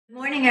Good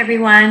morning,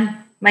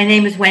 everyone. My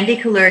name is Wendy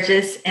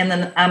Kalergis,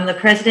 and I'm the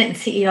president and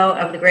CEO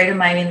of the Greater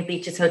Miami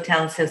Beaches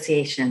Hotel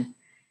Association.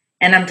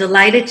 And I'm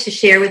delighted to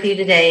share with you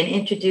today and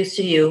introduce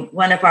to you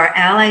one of our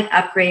Allied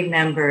Upgrade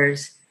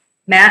members,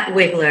 Matt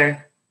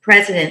Wigler,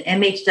 President,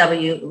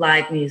 MHW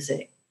Live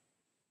Music.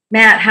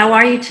 Matt, how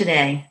are you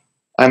today?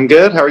 I'm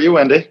good. How are you,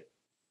 Wendy?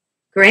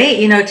 Great.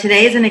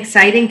 Today is an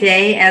exciting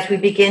day as we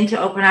begin to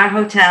open our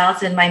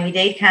hotels in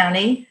Miami-Dade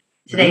County.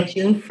 Today,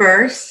 June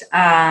 1st.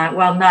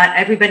 Well, not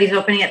everybody's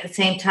opening at the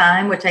same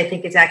time, which I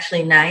think is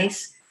actually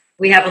nice.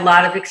 We have a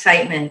lot of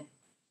excitement.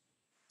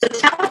 So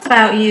tell us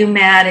about you,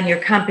 Matt, and your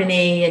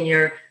company and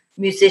your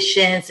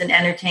musicians and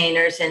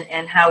entertainers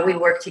and how we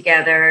work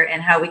together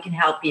and how we can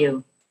help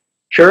you.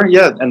 Sure,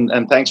 yeah,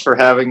 and thanks for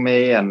having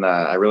me. And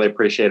I really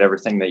appreciate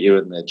everything that you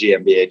and the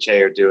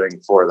GMBHA are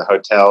doing for the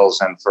hotels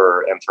and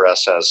for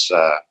us as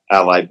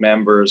allied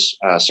members.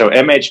 So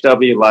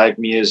MHW Live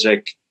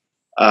Music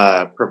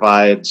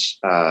provides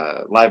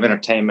live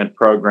entertainment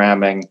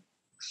programming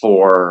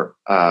for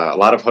a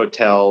lot of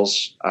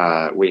hotels.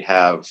 We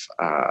have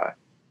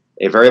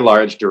a very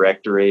large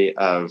directory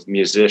of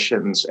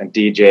musicians and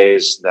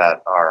DJs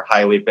that are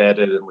highly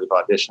vetted, and we've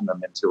auditioned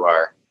them into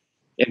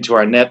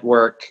our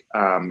network.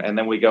 And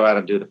then we go out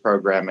and do the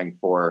programming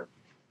for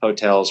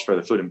hotels, for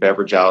the food and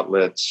beverage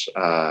outlets.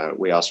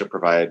 We also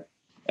provide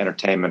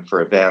entertainment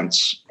for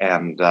events.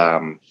 And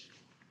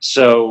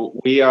so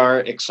we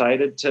are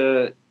excited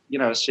to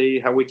see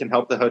how we can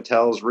help the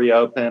hotels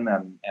reopen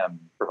and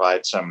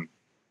provide some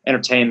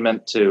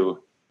entertainment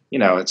to,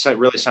 it's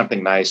really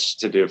something nice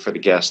to do for the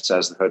guests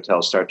as the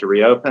hotels start to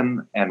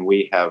reopen. And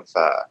we have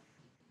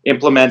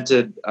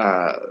implemented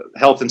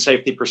health and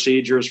safety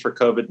procedures for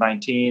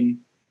COVID-19.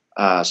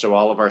 So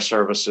all of our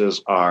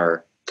services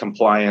are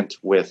compliant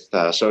with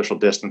social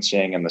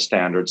distancing and the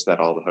standards that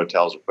all the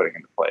hotels are putting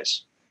into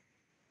place.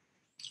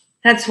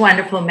 That's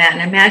wonderful, Matt.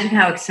 And imagine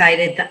how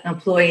excited the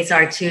employees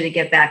are, too, to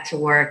get back to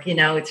work.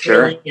 It's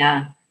Sure. really,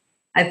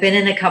 I've been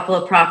in a couple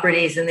of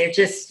properties and they're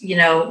just,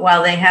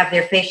 while they have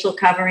their facial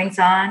coverings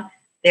on,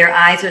 their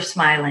eyes are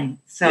smiling.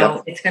 So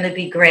Yep. It's going to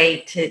be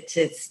great to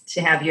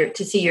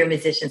see your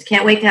musicians.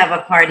 Can't wait to have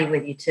a party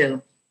with you,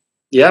 too.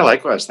 Yeah,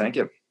 likewise. Thank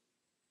you.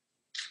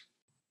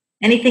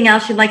 Anything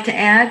else you'd like to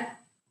add?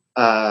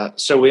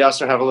 So we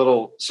also have a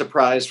little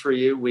surprise for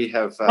you. We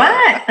have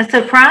What? A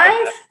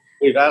surprise?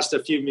 We've asked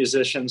a few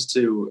musicians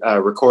to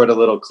record a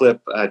little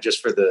clip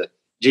just for the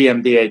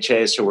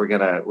GMBHA. So we're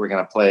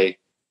gonna play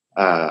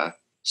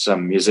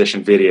some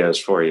musician videos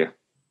for you.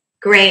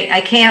 Great. I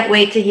can't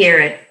wait to hear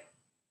it.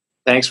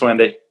 Thanks,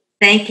 Wendy.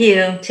 Thank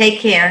you. Take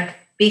care.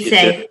 Be You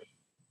safe. too.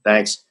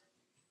 Thanks.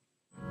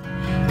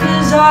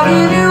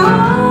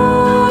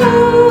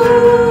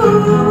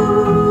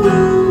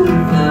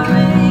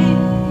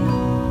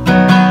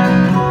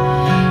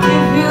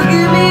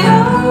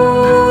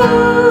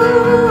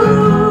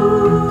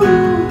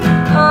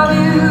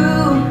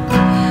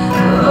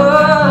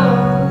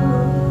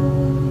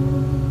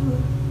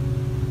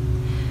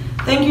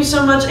 Thank you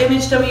so much,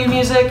 MHW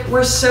Music.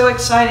 We're so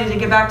excited to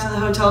get back to the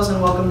hotels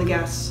and welcome the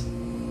guests.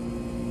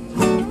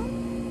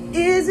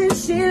 Isn't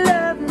she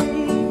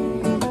lovely?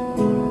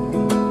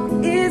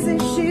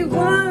 Isn't she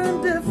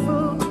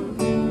wonderful?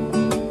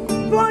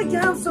 Boy,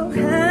 I'm so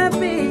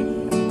happy.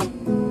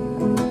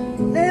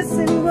 Less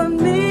than 1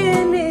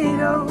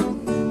 minute, oh,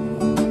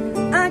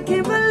 I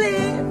can't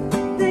believe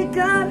that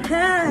God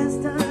has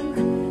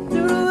done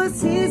through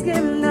us. He's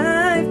given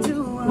life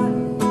to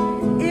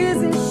one.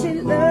 Isn't she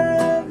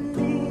lovely?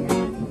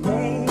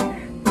 Made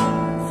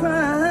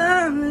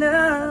from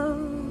love.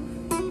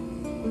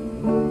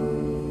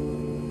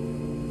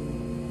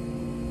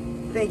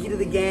 Thank you to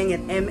the gang at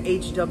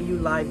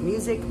MHW Live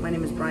Music. My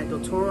name is Brian Del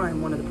Toro.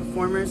 I'm one of the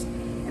performers,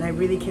 and I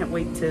really can't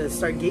wait to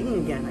start gigging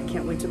again. I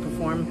can't wait to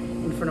perform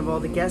in front of all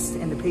the guests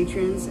and the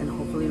patrons, and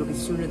hopefully it'll be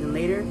sooner than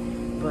later.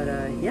 But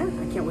yeah,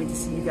 I can't wait to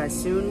see you guys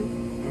soon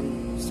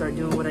and start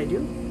doing what I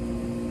do.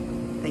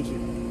 Thank you.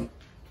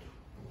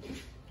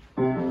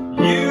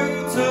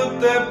 You took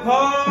that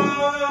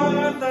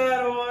part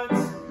that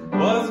once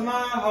was my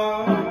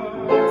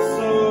heart,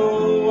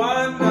 so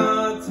why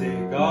not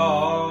take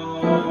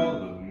all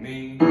of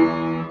me?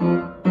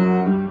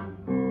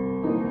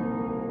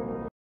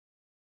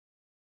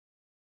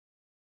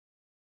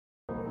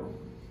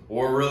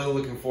 We're really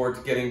looking forward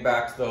to getting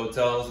back to the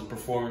hotels and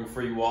performing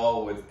for you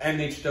all with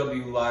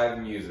MHW Live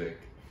Music.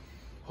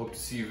 Hope to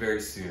see you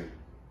very soon.